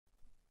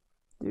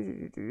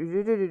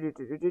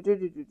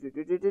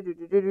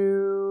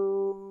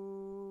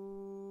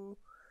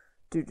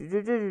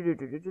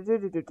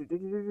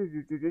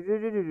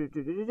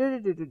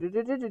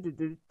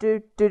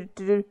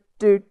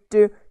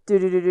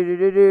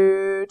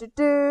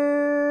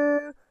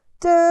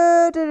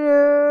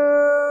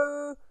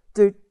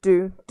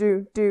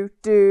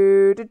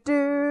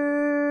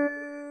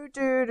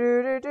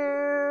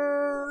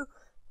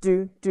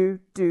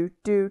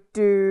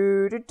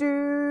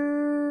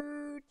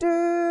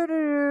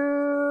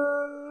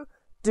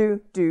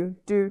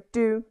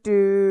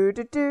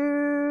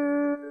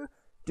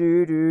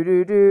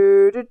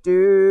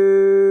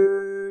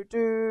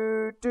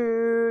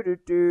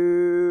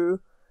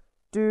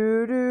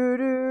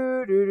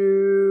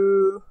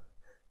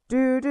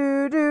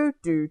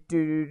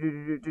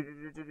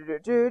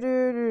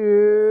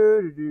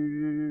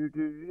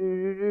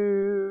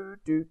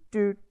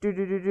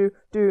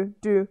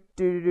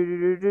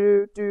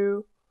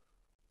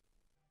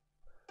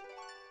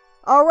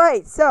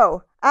Alright,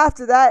 so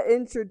after that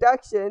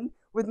introduction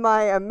with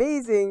my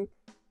amazing,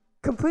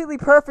 completely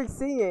perfect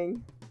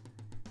singing,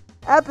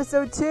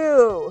 episode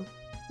 2!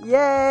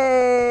 Yay!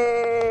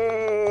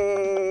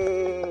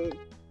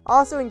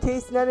 Also, in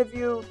case none of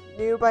you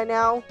knew by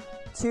now,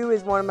 2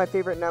 is one of my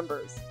favorite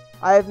numbers.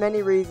 I have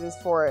many reasons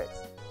for it,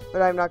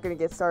 but I'm not going to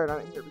get started on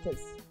it here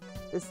because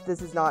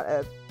this is not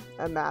a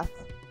math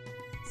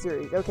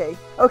series. Okay,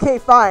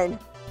 fine.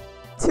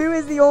 2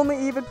 is the only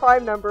even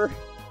prime number.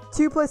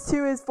 2 plus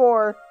 2 is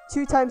 4.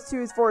 2 times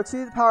 2 is 4. 2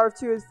 to the power of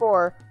 2 is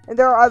 4. And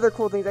there are other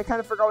cool things. I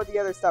kind of forgot what the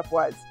other stuff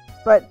was.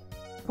 But,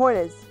 the point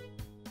is...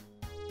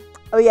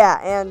 Oh yeah,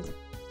 and...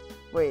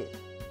 Wait.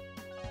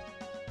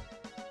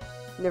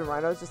 Never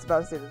mind, I was just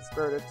about to say that the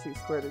square root of 2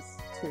 squared is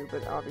 2,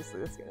 but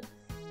obviously that's gonna...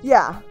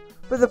 Yeah,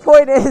 but the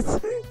point is,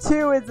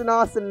 2 is an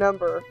awesome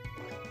number.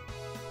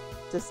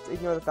 Just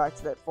ignore the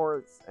fact that 4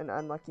 is an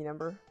unlucky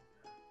number.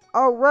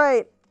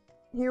 Alright,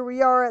 here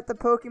we are at the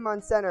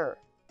Pokemon Center.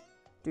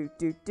 And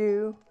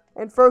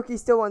Froakie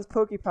still wants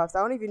Pokepuffs.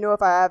 I don't even know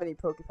if I have any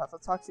Pokepuffs. I'll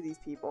talk to these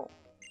people.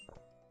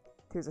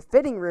 There's a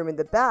fitting room in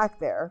the back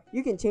there.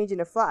 You can change in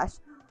a flash.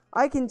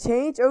 I can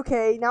change?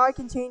 Okay, now I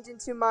can change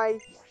into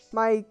my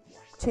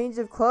change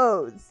of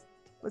clothes.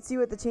 Let's see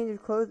what the change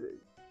of clothes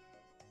is.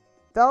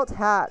 Felt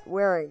hat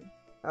wearing.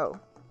 Oh,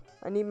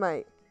 I need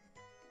my...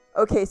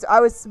 Okay, so I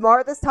was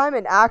smart this time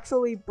and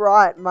actually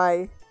brought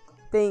my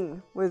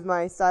thing with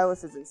my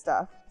styluses and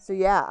stuff. So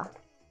yeah.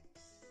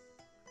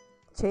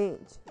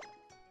 Change.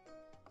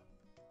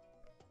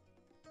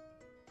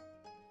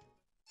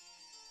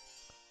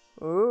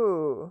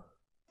 Ooh.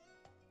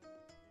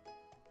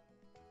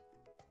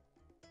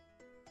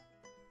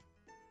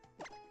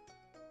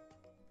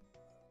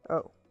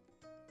 Oh.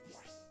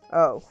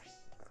 Oh.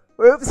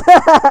 Oops.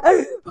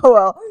 Oh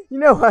well. You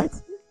know what?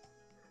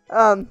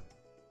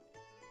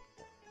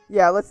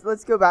 Yeah,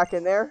 let's go back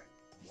in there.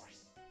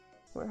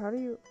 Wait, how do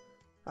you...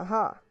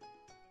 Aha.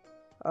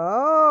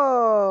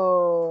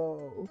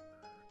 Oh.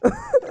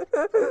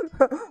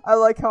 I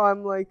like how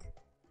I'm like...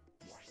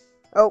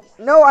 Oh,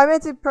 no, I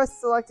meant to press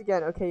select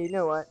again. Okay, you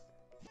know what?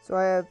 So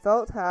I have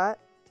felt hat.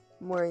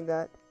 I'm wearing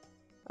that.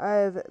 I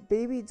have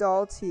baby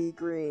doll tee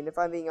green. If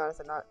I'm being honest,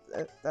 I'm not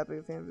that big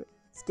a fan of it.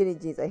 Skinny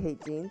jeans. I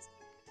hate jeans.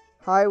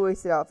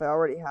 High-waisted outfit. I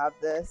already have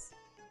this.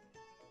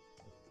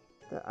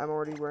 I'm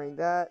already wearing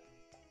that.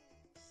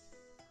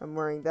 I'm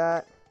wearing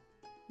that.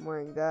 I'm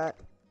wearing that.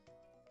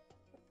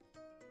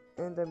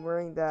 And I'm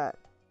wearing that.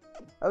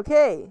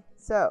 Okay,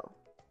 so.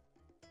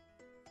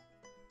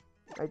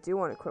 I do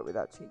want to quit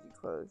without changing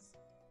clothes.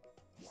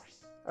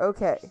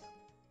 Okay.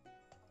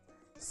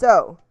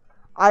 So,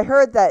 I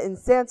heard that in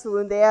Sand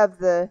Saloon they have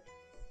the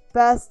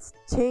best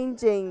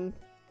fashion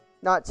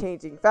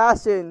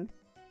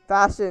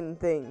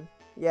thing.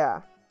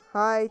 Yeah.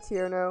 Hi,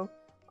 Tierno.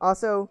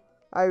 Also,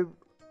 I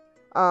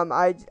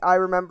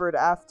remembered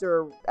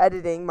after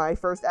editing my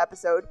first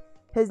episode,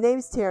 his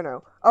name's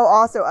Tierno. Oh,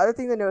 also, other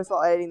thing to notice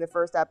while editing the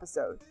first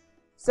episode.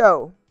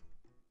 So,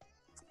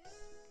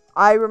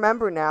 I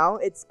remember now,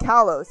 it's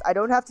Kalos. I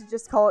don't have to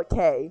just call it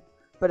K,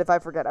 but if I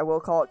forget, I will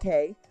call it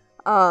K.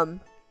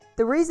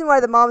 The reason why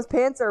the mom's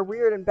pants are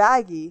weird and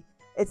baggy,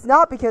 it's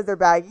not because they're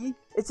baggy,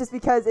 it's just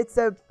because it's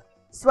a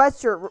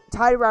sweatshirt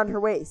tied around her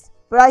waist.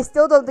 But I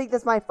still don't think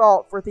that's my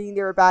fault for thinking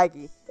they were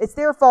baggy. It's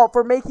their fault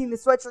for making the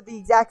sweatshirt the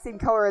exact same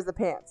color as the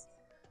pants.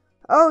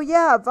 Oh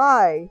yeah,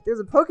 Vi.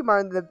 There's a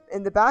Pokemon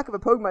in the back of a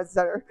Pokemon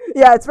Center.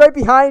 Yeah, it's right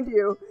behind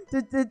you.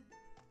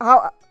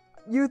 How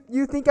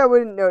you think I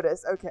wouldn't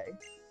notice? Okay.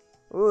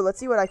 Ooh, let's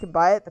see what I can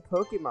buy at the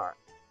Pokemart.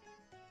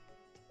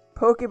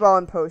 Pokeball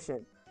and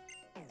potion.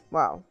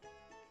 Wow.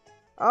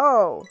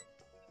 Oh.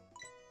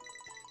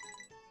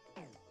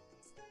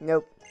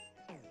 Nope.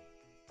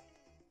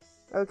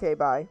 Okay,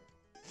 bye.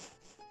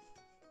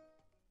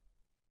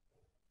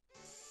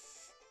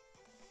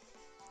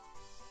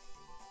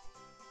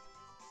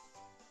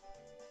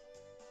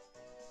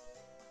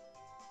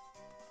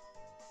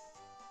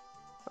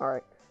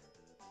 Alright.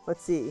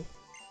 Let's see.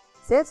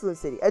 Sand Saloon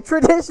City. A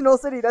traditional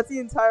city. That's the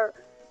entire...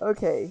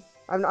 Okay.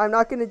 I'm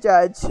not gonna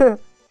judge.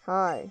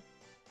 Hi.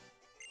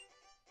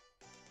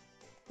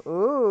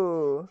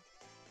 Ooh.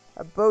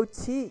 A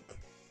boutique.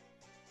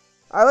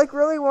 I like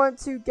really want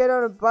to get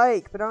on a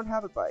bike, but I don't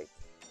have a bike.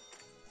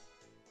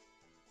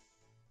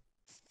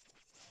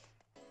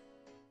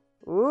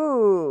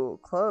 Ooh,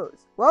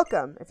 clothes.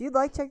 Welcome. If you'd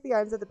like, check the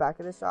items at the back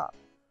of the shop.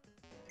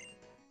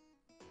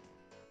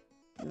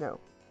 No.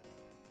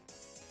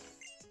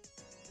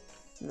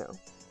 No.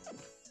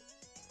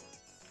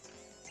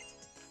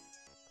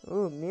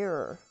 Ooh,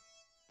 mirror.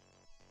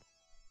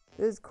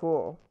 This is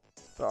cool.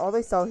 But all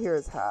they sell here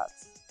is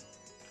hats.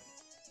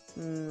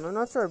 I'm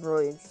not sure I'm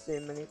really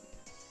interested in many.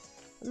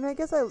 I mean, I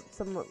guess I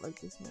somewhat like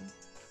this one.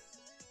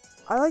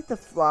 I like the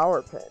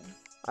flower pin.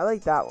 I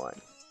like that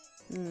one.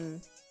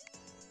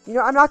 You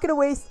know, I'm not gonna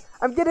waste.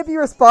 I'm gonna be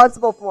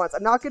responsible for once.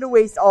 I'm not gonna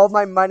waste all of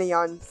my money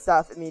on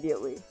stuff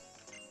immediately.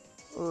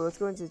 Ooh, let's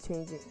go into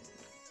changing.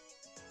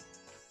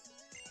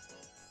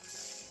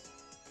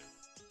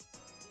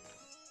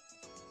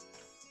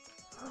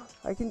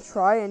 I can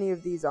try any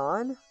of these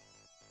on?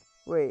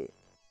 Wait.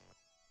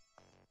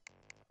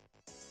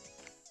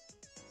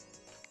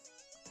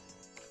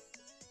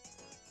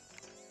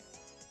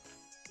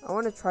 I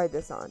want to try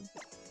this on.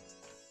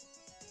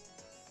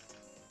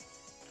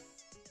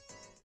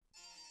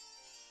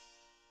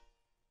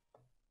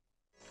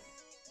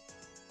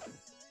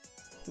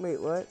 Wait,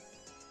 what?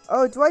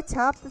 Oh, do I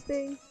tap the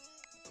thing?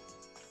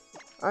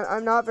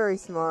 I'm not very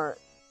smart,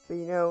 but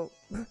you know.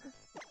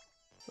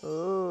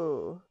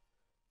 Ooh.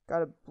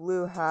 Got a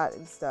blue hat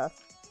and stuff.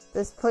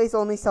 This place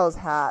only sells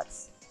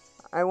hats.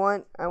 I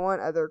want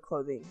other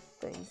clothing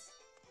things.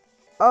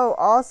 Oh,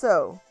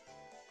 also,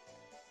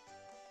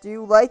 do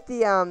you like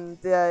the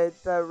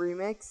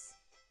remix?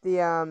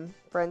 The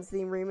Friends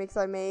theme remix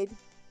I made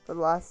for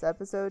the last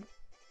episode?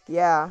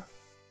 Yeah.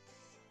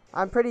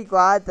 I'm pretty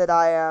glad that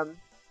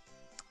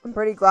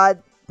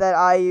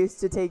I used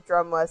to take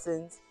drum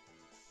lessons.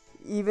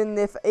 Even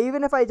if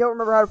I don't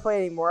remember how to play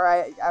anymore,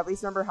 I at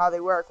least remember how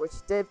they work, which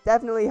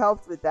definitely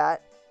helped with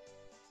that.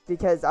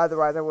 Because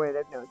otherwise I wouldn't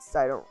have known, since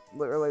I don't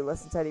literally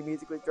listen to any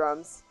music with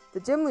drums. The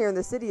gym leader in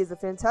the city is a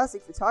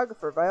fantastic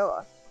photographer,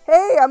 Viola.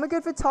 Hey, I'm a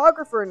good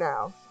photographer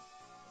now.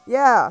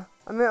 Yeah,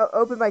 I'm gonna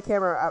open my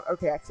camera.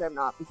 Okay, actually I'm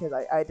not, because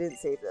I didn't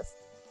save this.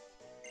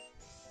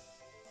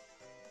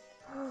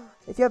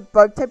 If you have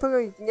bug type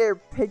Pokemon, you can get your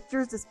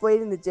pictures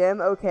displayed in the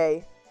gym.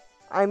 Okay,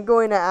 I'm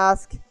going to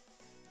ask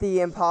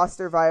the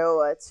imposter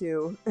Viola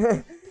to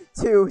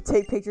to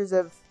take pictures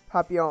of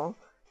Papillon.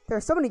 There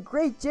are so many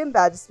great gym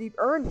badges to be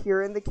earned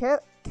here in the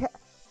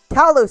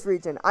Kalos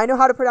region. I know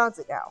how to pronounce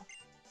it now.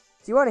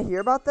 Do you want to hear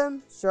about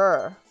them?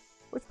 Sure.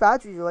 Which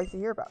badge would you like to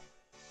hear about?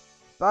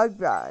 Bug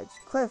badge,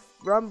 Cliff,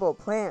 Rumble,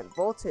 Plant,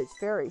 Voltage,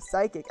 Fairy,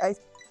 Psychic, Ice.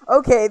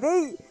 Okay,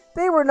 they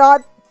were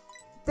not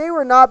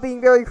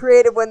being very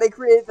creative when they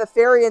created the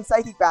Fairy and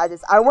Psychic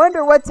badges. I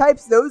wonder what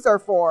types those are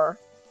for.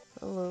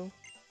 Hello.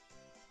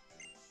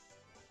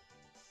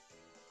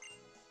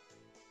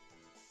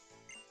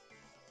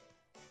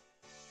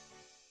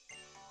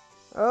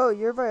 Oh,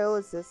 you're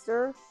Viola's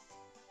sister?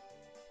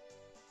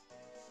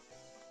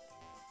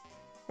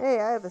 Hey,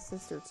 I have a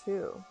sister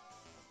too.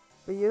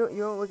 But you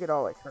don't look at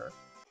all like her.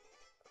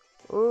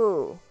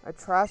 Ooh, a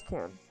trash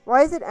can.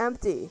 Why is it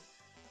empty?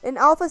 In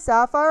Alpha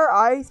Sapphire,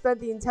 I spent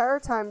the entire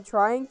time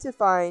trying to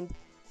find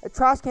a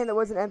trash can that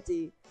wasn't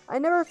empty. I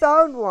never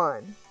found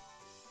one.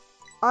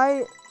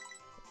 I'm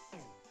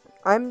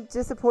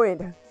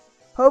disappointed.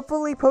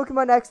 Hopefully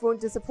Pokémon X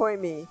won't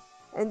disappoint me.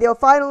 And they'll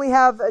finally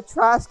have a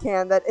trash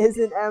can that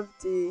isn't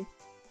empty.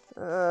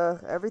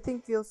 Everything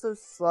feels so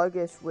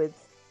sluggish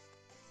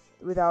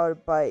without a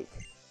bike.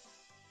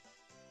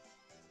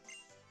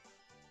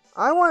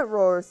 I want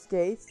roller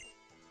skates.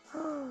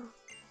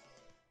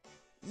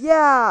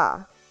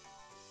 Yeah!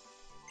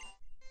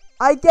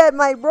 I get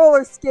my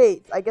roller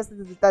skates! I guess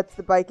that's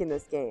the bike in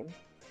this game.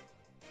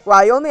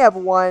 Wow, you only have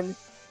one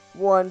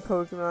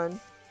Pokemon.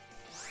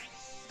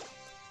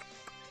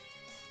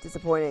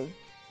 Disappointing.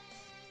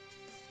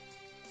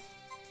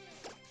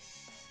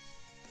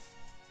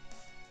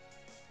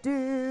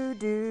 Do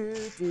do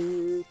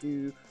do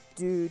do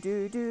do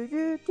do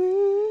do do do do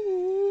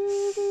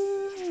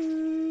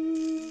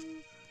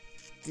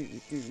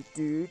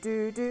do do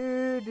do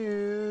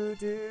do do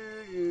do.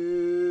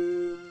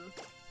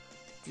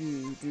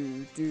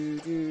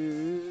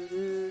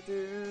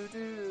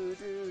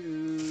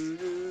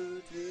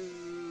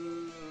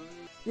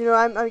 You know,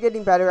 I'm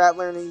getting better at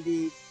learning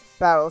the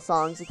battle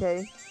songs,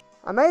 okay?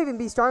 I might even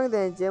be stronger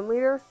than a gym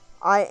leader.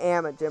 I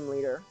am a gym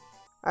leader.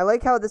 I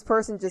like how this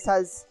person just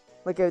has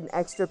like an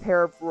extra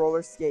pair of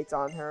roller skates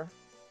on her.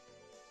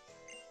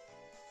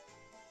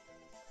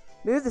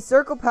 Move the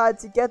circle pad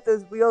to get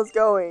those wheels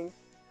going.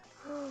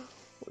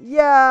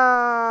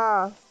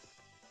 Yeah!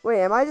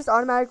 Wait, am I just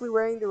automatically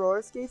wearing the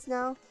roller skates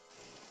now?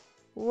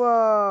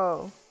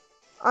 Whoa.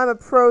 I'm a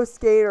pro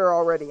skater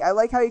already. I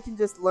like how you can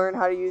just learn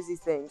how to use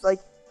these things.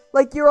 Like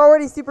you're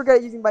already super good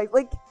at using bike.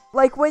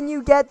 Like when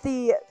you get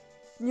the,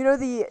 you know,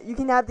 you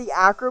can have the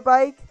acro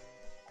bike,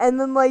 and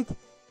then like,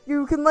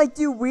 you can like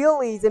do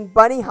wheelies and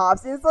bunny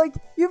hops, and it's like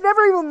you've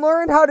never even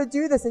learned how to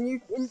do this,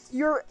 and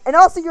you're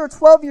also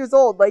 12 years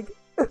old. Like,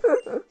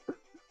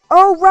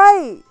 Oh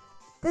right!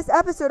 This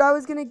episode I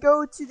was gonna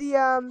go to the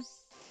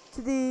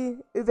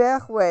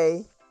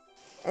Uverway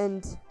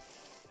and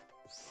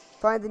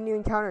find the new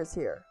encounters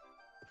here.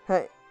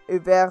 Hey,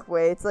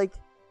 Uverway. It's like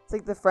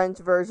the French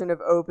version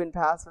of Open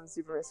Pass from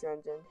Super Mystery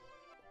Engine.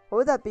 What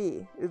would that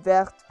be?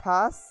 Ouvert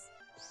Pass?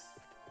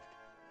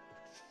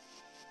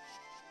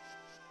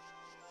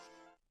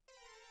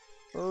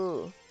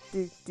 Oh,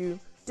 do do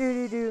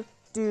do do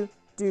do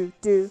do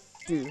do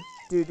do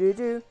do do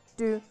do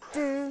do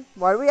do.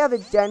 Why do we have a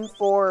Gen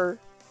 4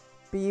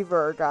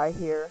 beaver guy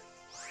here?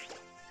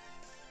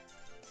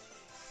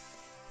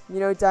 You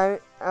know,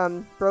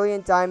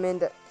 Brilliant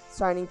Diamond,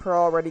 Shining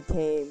Pearl already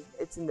came.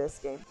 It's in this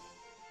game.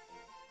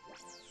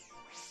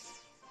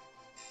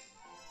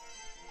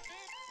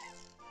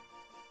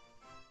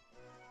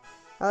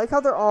 I like how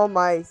they're all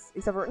mice,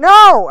 except for—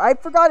 No! I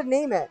forgot to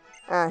name it!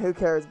 Who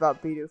cares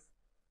about Bidoof?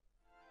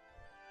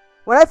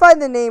 When I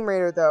find the name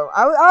Raider, though,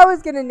 I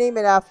was gonna name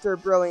it after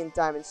Brilliant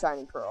Diamond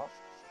Shining Pearl.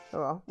 Oh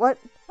well. What?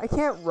 I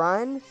can't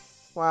run?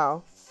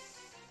 Wow.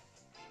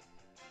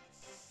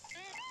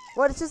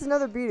 What? It's just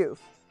another Bidoof.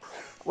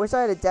 Wish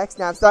I had a deck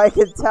snap so I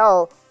could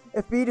tell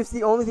if Bidoof's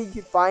the only thing you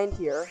could find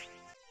here.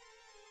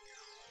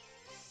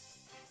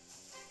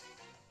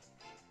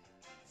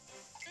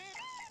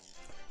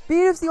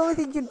 Bidoof's the only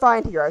thing you can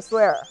find here, I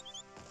swear.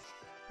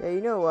 Yeah,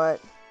 you know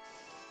what?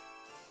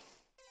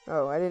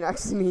 Oh, I didn't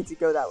actually mean to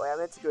go that way. I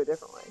meant to go a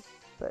different way.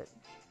 But...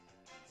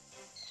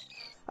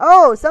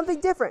 Oh, something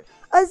different!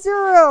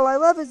 Azurill! I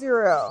love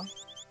Azurill!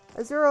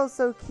 Azurill's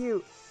so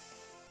cute.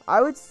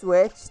 I would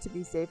switch to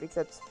be safe,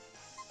 except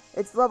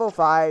it's level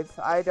 5.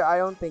 I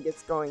don't think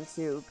it's going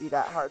to be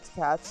that hard to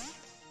catch.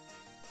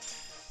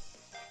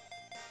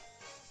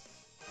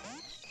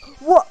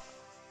 What?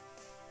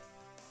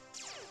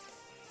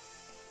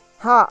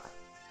 Ha!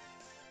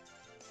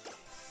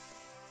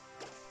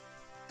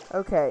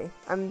 Okay,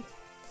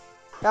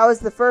 that was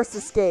the first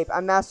escape.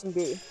 I'm mashing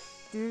B.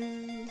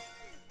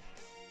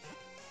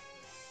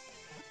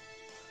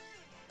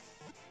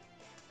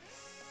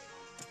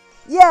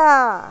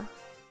 Yeah!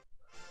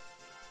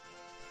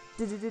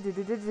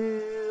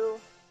 Do.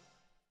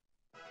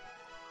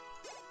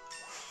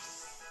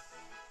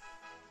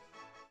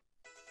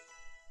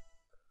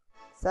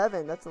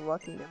 7, that's a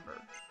lucky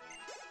number.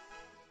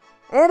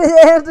 And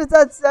it's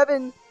at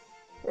 7.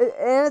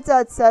 And it's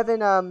at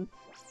 7,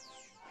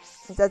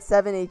 it's at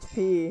 7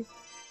 HP.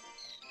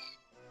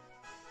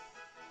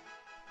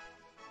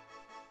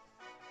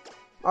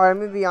 Alright, I'm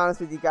gonna be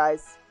honest with you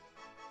guys.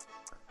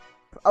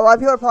 A lot of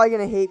people are probably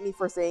gonna hate me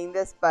for saying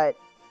this, but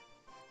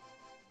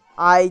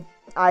I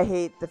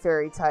hate the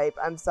fairy type.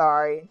 I'm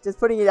sorry. Just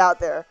putting it out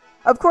there.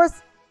 Of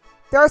course,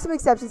 there are some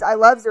exceptions. I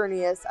love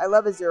Xerneas. I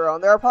love Azurill.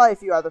 And there are probably a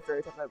few other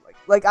fairy types I like.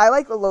 Like, I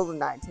like Alolan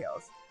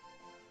Ninetales.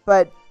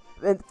 But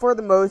for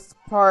the most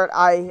part,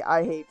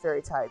 I hate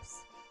fairy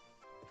types.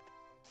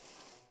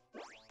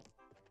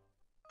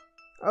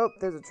 Oh,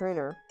 there's a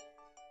trainer.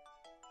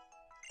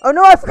 Oh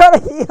no, I forgot to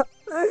heal!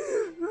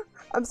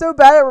 I'm so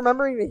bad at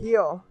remembering to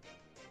heal.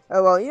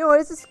 Oh well, you know what?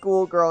 It's a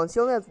schoolgirl, and she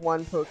only has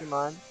one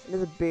Pokemon. And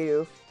it's a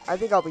Bidoof. I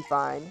think I'll be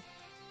fine.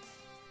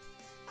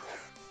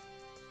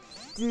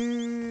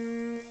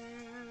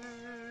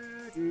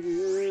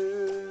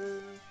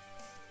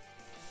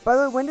 By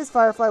the way, when does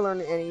Firefly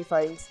learn any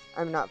fighting?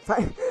 I'm not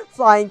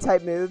flying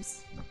type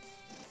moves.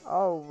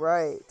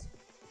 Alright.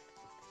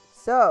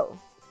 So,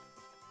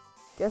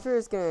 guess we're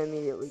just gonna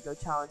immediately go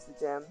challenge the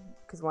gym.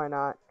 Because why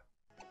not?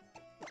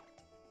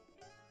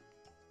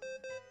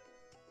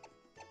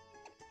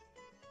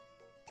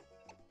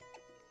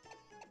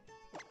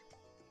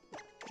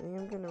 I think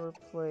I'm gonna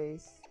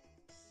replace...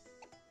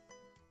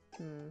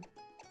 I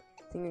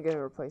think I'm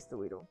gonna replace the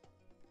Weedle.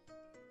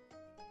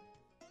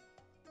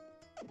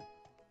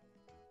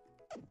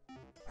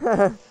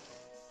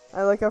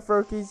 I like how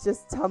Froakies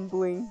just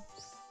tumbling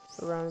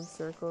around in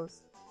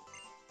circles.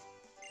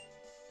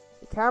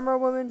 The camera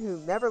woman who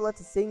never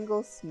lets a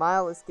single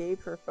smile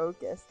escape her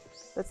focus.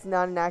 That's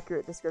not an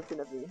accurate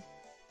description of me.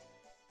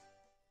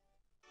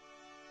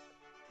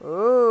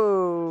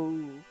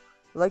 Oh,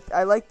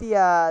 I like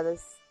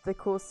the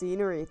cool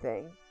scenery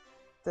thing.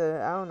 I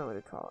don't know what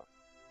to call it.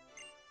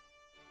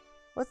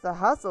 What's the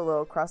hustle,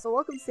 little Crustle?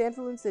 Welcome to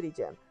Sandaloon City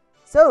Gym.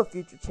 So,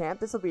 future champ,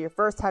 this will be your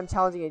first time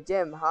challenging a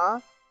gym,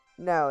 huh?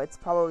 No, it's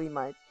probably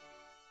my...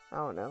 I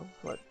don't know.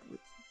 What?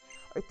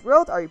 Are you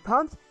thrilled? Are you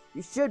pumped?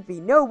 You should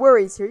be. No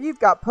worries here. You've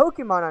got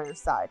Pokemon on your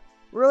side.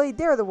 Really?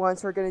 They're the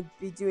ones who are going to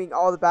be doing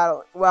all the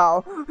battling.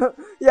 Well,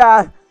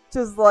 yeah,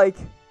 just like...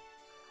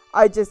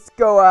 I just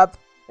go up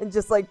and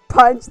just like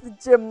punch the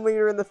gym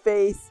leader in the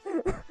face.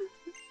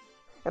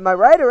 Am I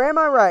right or am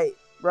I right?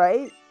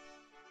 Right?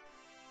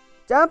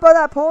 Jump on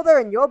that pole there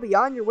and you'll be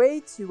on your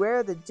way to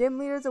where the gym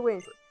leaders are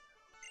waiting for.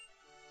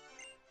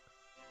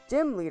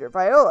 Gym leader,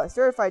 Viola,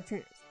 certified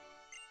trainers.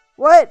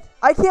 What?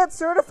 I can't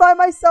certify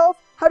myself?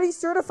 How do you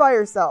certify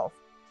yourself?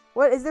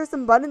 What? Is there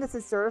some button that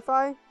says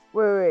certify?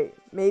 Wait.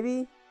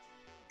 Maybe?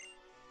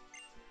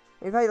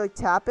 Maybe if I like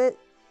tap it?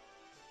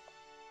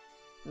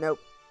 Nope.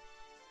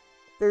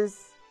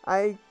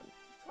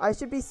 I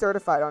should be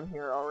certified on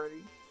here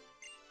already.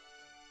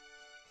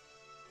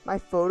 My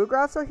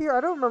photographs are here.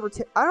 I don't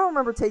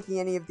remember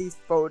taking any of these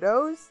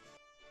photos.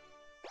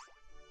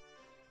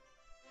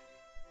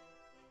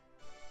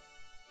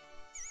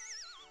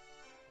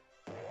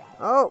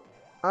 Oh,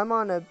 I'm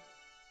on a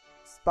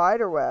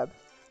spider web.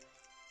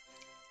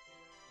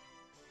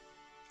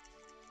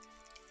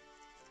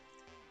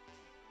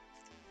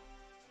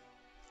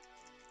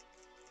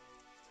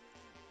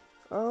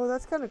 Oh,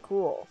 that's kind of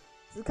cool.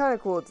 This is kind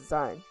of cool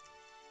design.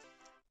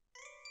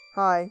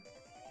 Hi.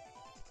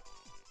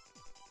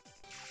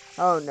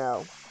 Oh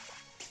no.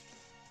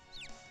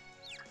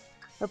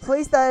 A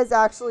place that has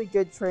actually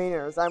good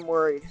trainers. I'm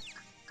worried.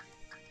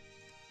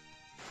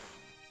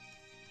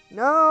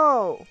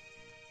 No!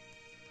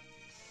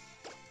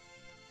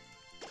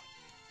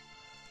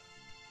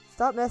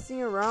 Stop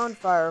messing around,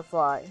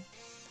 Firefly.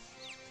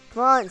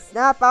 Come on,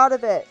 snap out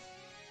of it.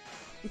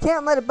 You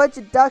can't let a bunch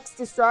of ducks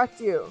distract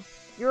you.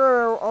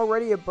 You're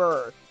already a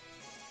bird.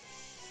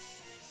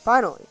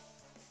 Finally.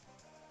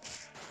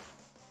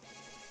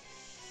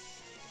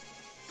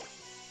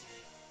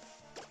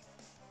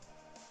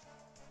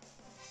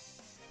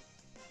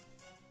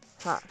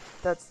 Ha,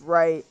 that's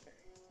right.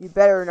 You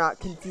better not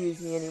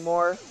confuse me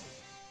anymore.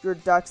 Your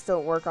ducks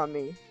don't work on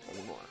me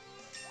anymore.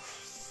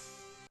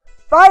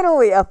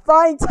 Finally, a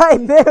fine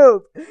time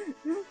move!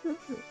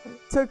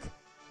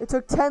 It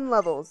took 10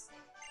 levels.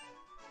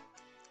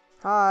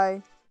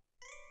 Hi.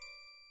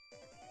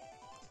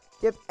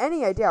 Do you have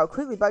any idea how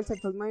quickly bug-type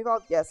Pokemon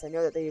evolve? Yes, I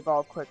know that they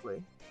evolve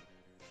quickly.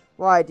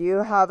 Why, do you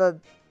have a...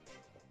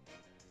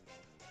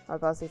 I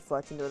was about to say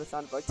Fletch into the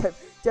sound of bug-type.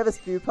 Do you have a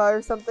Spewpa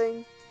or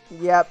something?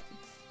 Yep.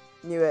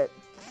 Knew it.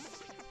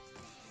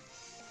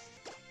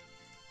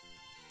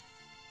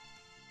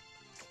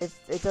 If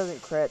it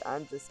doesn't crit,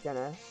 I'm just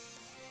gonna...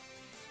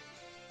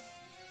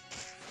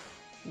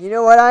 You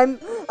know what? I'm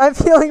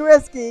feeling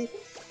risky.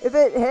 If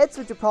it hits,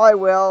 which it probably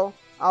will,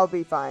 I'll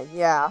be fine.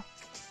 Yeah.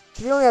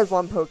 He only has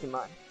one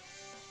Pokemon.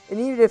 And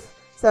even if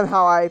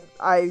somehow I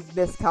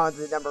miscounted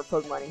the number of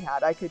Pokemon he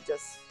had, I could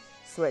just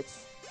switch.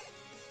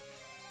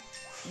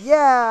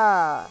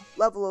 Yeah!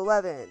 Level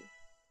 11.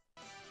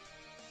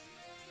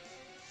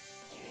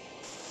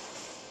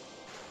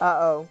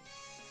 Uh-oh.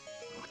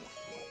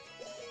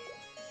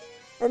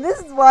 And this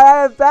is why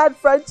I have bad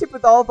friendship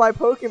with all of my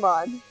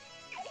Pokemon.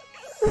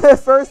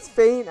 First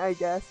faint, I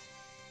guess.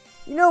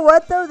 You know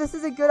what, though? This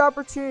is a good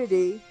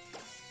opportunity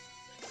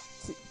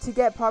to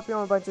get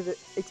Papillon a bunch of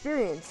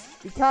experience.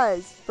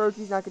 Because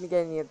Froakie's not going to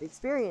get any of the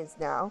experience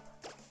now.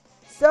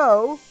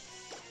 So,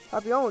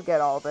 Papillon will get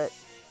all of it.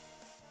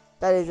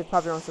 That is, if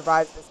Papillon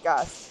survives this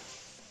gust.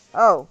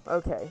 Oh,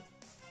 okay.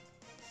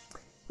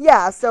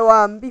 Yeah,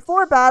 so,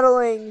 before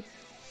battling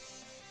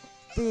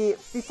the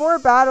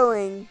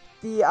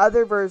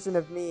other version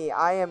of me,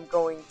 I am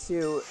going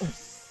to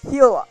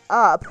heal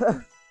up.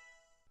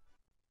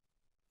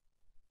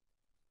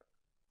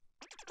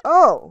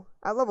 Oh,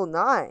 at level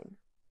 9.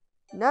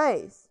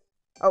 Nice.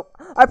 Oh,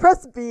 I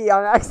pressed B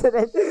on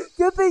accident.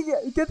 Good thing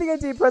I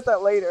didn't press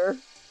that later.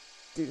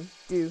 Do.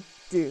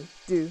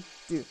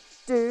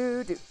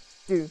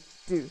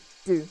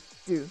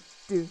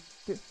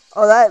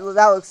 Oh, that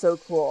looks so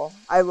cool.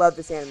 I love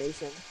this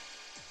animation.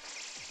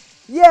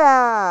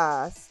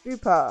 Yeah,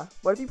 Spewpa.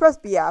 What if you press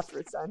B after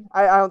it's done?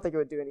 I don't think it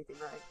would do anything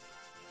right.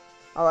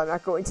 Oh, I'm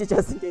not going to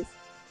just in case.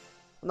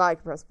 Now I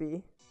can press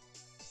B.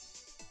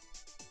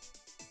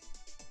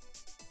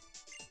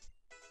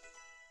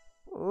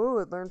 Ooh,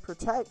 it learned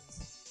Protect.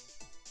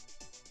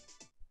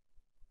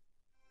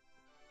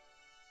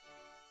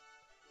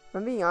 If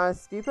I'm being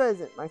honest, Spewpa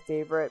isn't my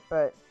favorite,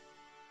 but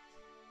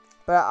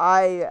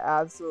I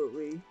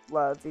absolutely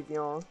love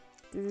Vivian.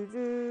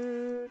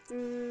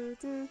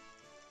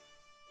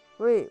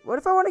 Wait, what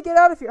if I want to get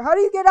out of here? How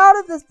do you get out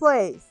of this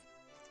place?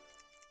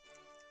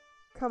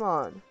 Come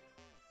on.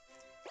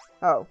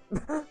 Oh.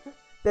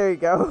 There you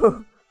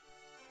go.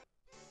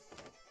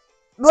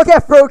 Look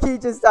at Froakie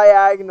just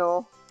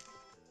diagonal.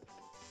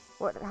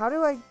 What? How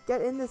do I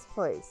get in this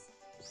place?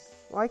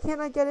 Why can't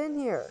I get in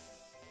here?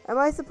 Am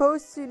I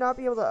supposed to not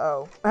be able to...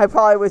 Oh. I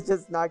probably was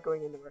just not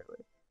going in the right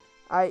way.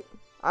 I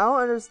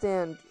don't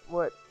understand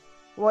what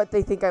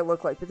they think I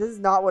look like, but this is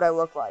not what I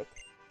look like.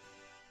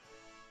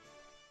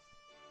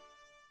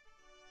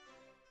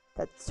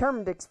 That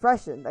determined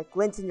expression, that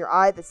glint in your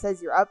eye that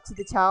says you're up to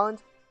the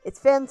challenge. It's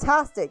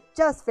fantastic.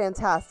 Just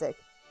fantastic.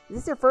 Is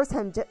this your first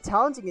time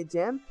challenging a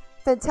gym?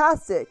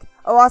 Fantastic.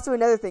 Oh, also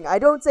another thing. I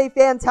don't say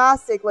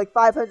fantastic like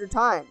 500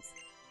 times.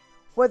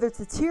 Whether it's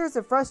the tears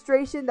of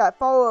frustration that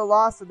follow a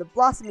loss or the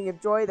blossoming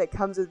of joy that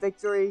comes with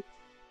victory,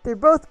 they're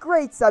both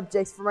great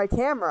subjects for my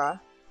camera.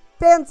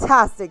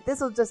 Fantastic. This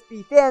will just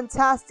be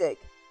fantastic.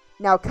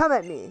 Now come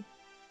at me.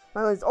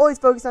 My mind is always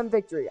focused on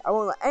victory. I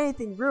won't let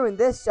anything ruin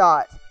this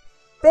shot.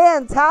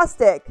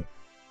 Fantastic.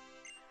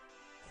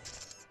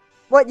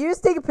 What, you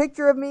just take a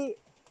picture of me?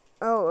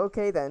 Oh,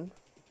 okay then.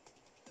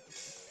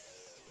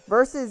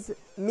 Versus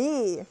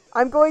me.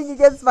 I'm going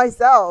against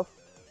myself.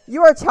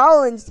 You are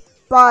challenged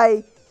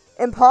by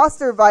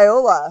Imposter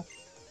Viola.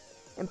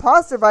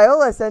 Imposter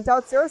Viola sent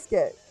out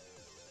Surskit.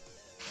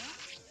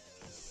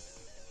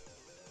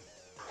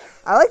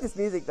 I like this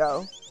music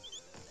though.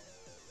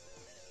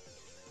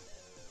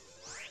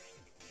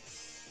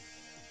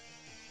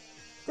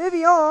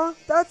 Vivian,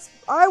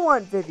 I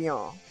want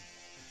Vivian.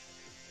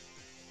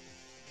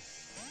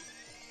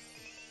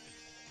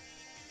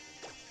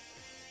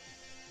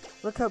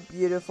 Look how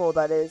beautiful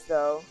that is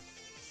though.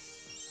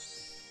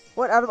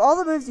 What, out of all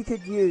the moves you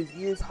could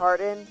use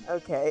Harden?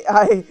 Okay,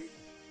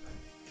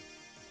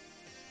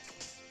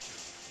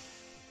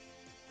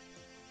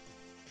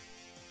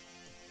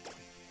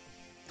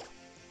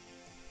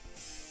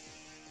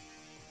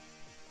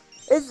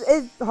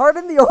 Is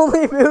Harden the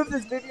only move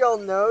this video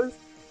knows?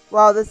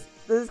 Wow, this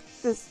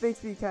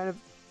makes me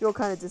feel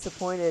kind of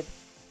disappointed.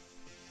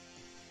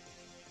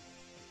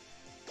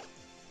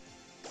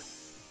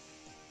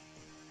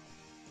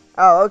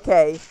 Oh,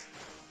 okay.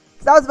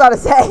 So I was about to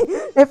say,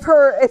 if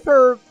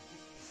her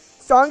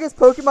strongest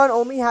Pokemon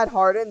only had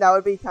Harden, that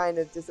would be kind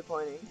of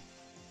disappointing.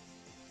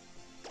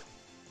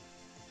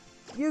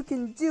 You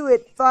can do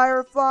it,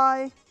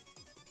 Firefly.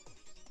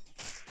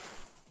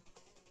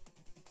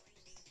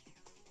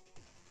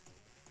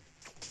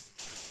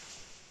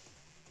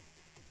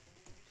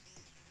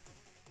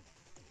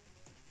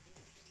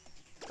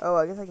 Oh,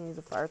 I guess I can use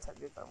a fire type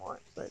if I want,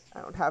 but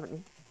I don't have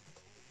any.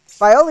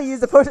 Viola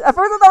used a potion. At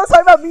first I thought it was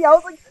talking about me. I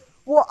was like,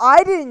 well,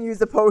 I didn't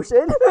use a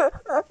potion.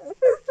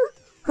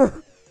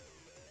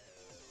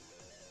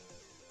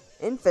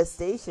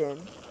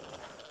 Infestation.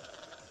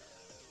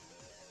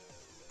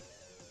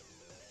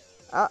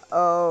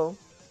 Uh-oh.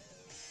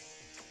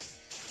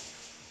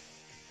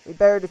 We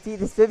better defeat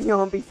this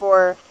Vivian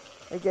before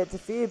I get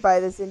defeated by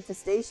this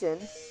infestation.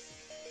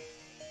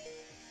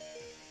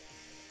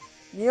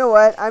 You know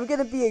what? I'm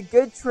gonna be a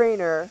good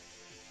trainer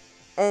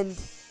and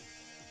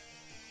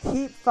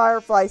keep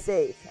Firefly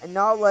safe and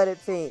not let it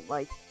faint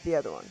like the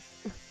other one.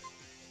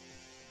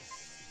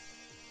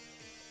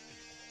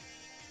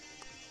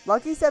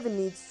 Lucky 7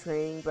 needs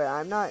training, but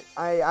I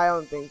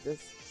don't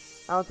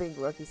think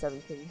Lucky 7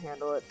 can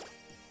handle it.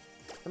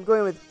 I'm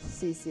going with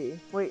CC.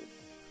 Wait.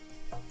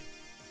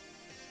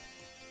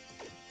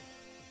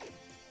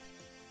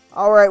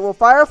 Alright, well,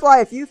 Firefly,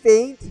 if you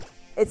faint,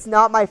 it's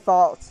not my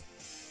fault.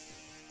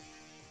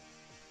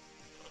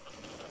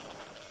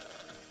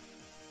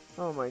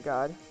 Oh my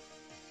god.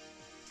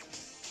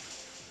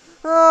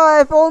 Oh,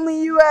 if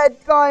only you had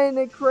gotten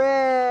a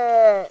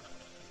crit!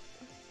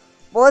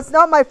 Well, it's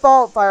not my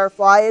fault,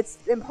 Firefly. It's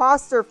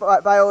Imposter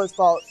Viola's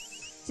fault.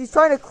 She's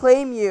trying to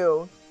claim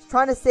you. She's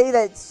trying to say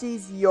that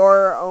she's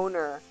your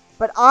owner.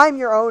 But I'm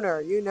your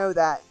owner. You know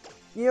that.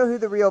 You know who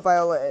the real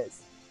Viola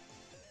is.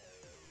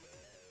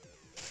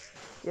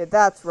 Yeah,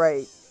 that's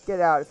right.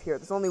 Get out of here.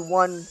 There's only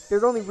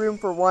room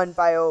for one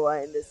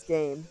Viola in this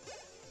game.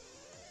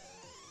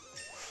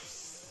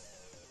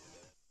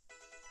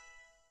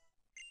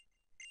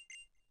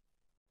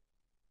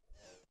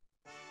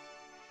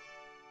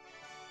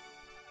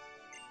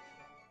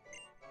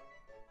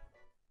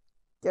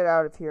 Get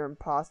out of here,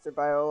 Imposter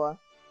Viola.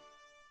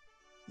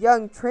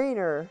 Young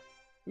trainer,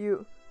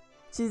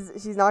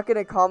 she's not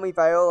gonna call me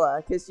Viola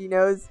because she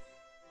knows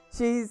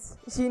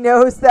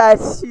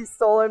that she's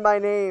stolen my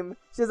name.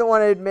 She doesn't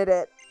want to admit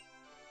it.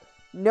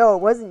 No,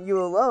 it wasn't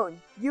you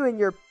alone. You and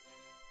your...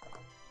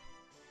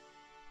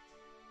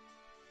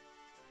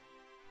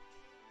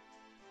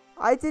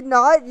 I did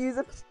not use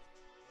a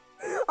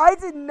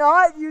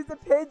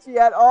Pidgey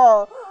at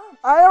all.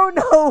 I don't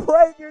know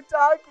what you're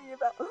talking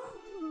about.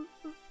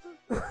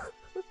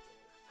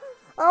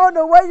 I don't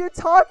know what you're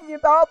talking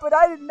about, but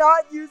I did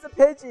not use a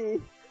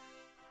Pidgey.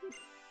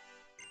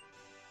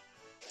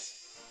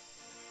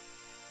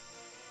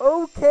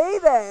 Okay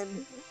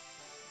then.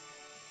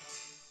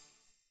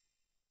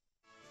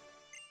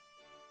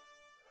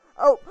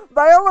 Oh,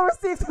 Viola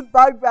received a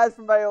bug badge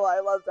from Viola. I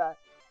love that.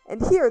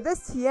 And here,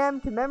 this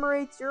TM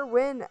commemorates your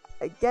win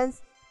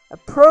against a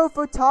pro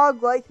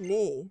photog like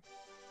me.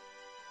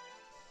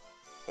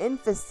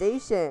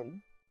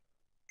 Infestation.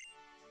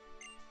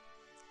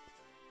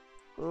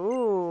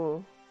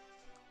 Ooh.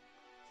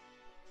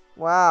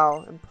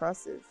 Wow,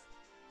 impressive.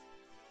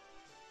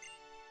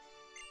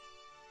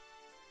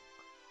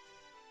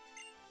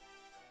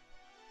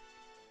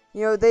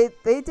 You know, they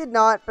did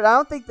not, but I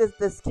don't think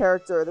this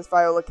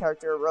Viola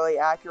character really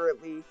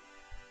accurately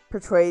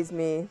portrays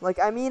me. Like,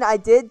 I mean, I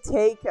did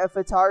take a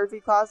photography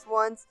class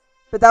once,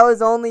 but that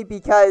was only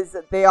because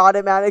they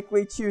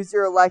automatically choose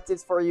your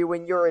electives for you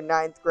when you're in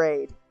 9th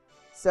grade.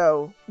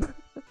 So...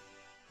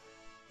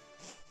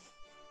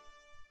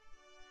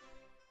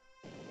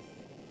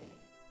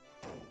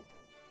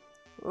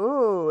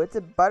 Ooh, it's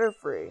a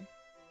Butterfree.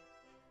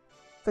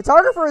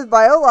 Photographer is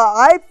Viola.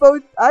 I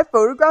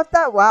photographed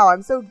that. Wow,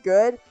 I'm so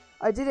good.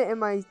 I did it in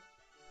my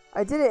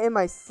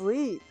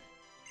sleep.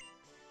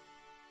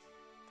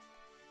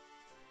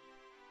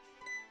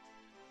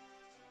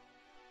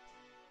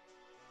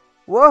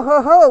 Whoa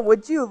ho ho,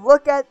 would you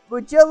look at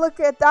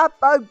that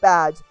bug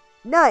badge?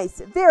 Nice,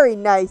 very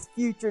nice,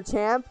 future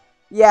champ.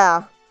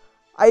 Yeah.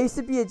 I used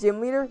to be a gym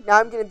leader, now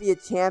I'm gonna be a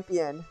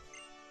champion.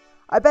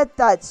 I bet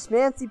that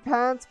schmancy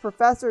pants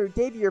professor who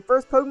gave you your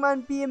first Pokemon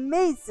would be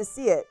amazed to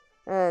see it.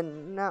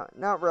 And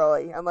not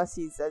really, unless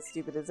he's as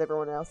stupid as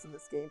everyone else in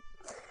this game.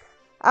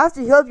 After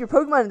you heal up your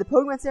Pokemon in the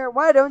Pokemon Center,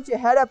 why don't you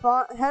head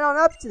on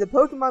up to the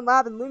Pokemon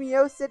Lab in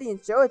Lumio City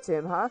and show it to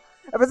him, huh?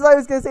 At first I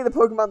was gonna say the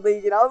Pokemon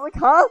League, and I was like,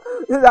 huh?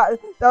 that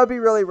would be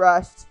really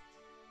rushed.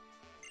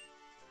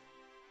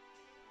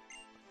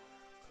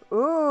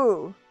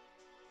 Ooh.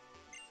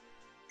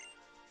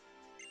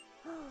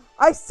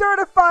 I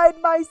certified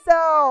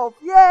myself!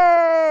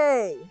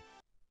 Yay!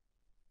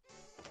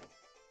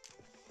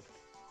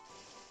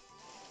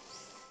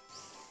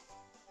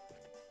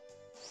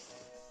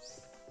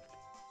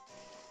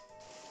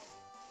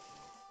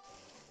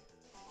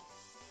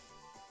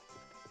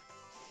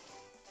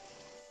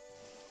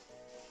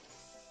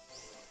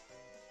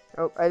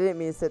 Oh, I didn't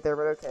mean to sit there,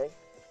 but okay.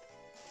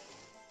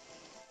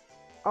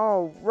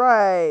 All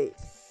right.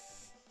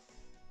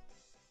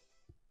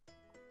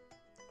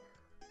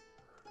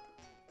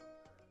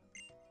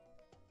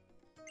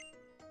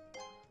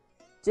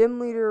 Gym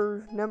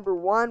leader number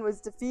 1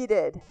 was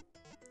defeated.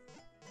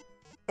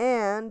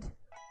 And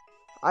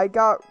I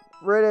got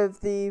rid of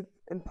the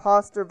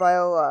imposter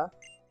Viola.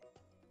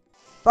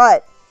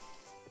 But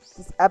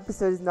this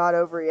episode is not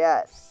over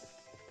yet.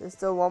 There's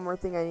still one more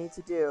thing I need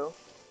to do.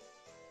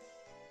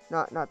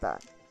 Not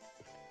that.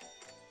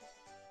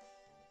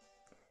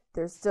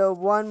 There's still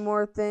one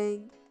more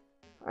thing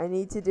I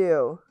need to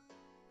do.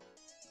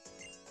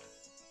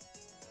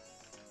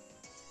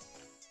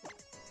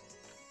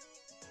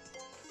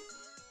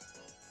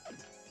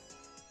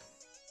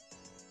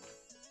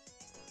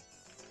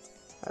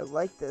 I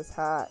like this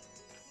hat.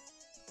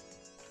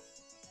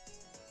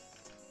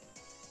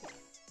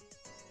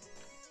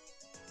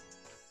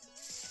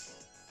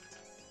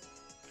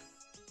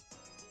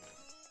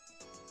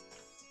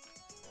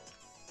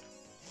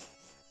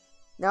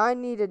 Now I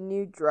need a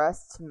new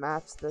dress to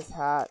match this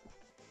hat.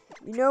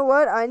 You know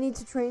what? I need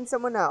to train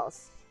someone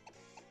else.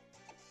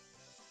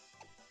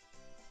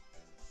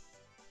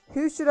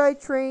 Who should I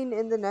train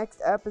in the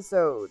next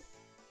episode?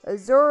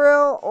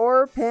 Azuriel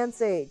or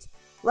Pansage?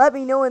 Let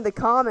me know in the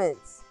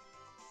comments.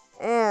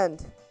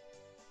 And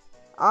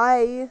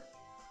I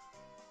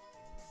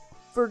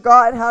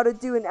forgot how to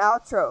do an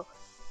outro.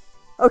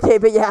 Okay,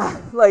 but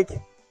yeah, like,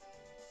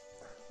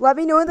 let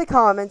me know in the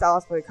comments. I'll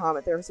also put a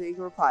comment there so you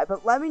can reply.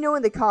 But let me know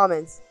in the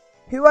comments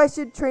who I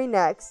should train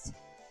next.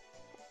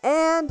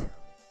 And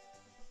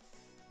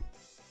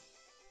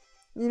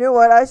you know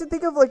what? I should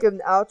think of like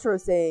an outro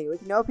saying.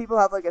 Like, you know, people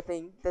have like a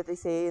thing that they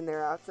say in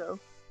their outro.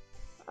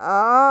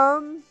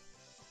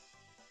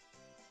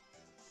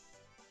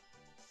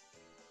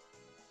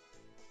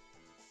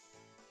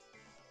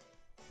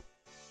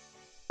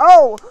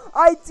 Oh,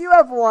 I do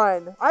have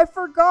one. I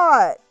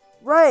forgot.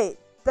 Right.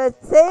 The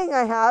saying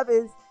I have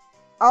is,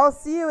 I'll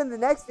see you in the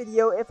next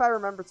video if I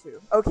remember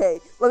to. Okay,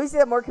 let me say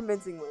that more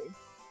convincingly.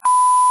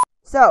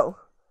 So,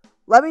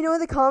 let me know in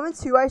the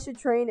comments who I should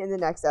train in the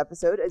next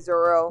episode,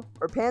 Azuriel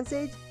or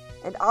Pansage,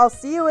 and I'll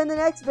see you in the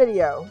next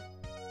video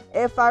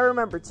if I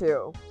remember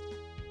to.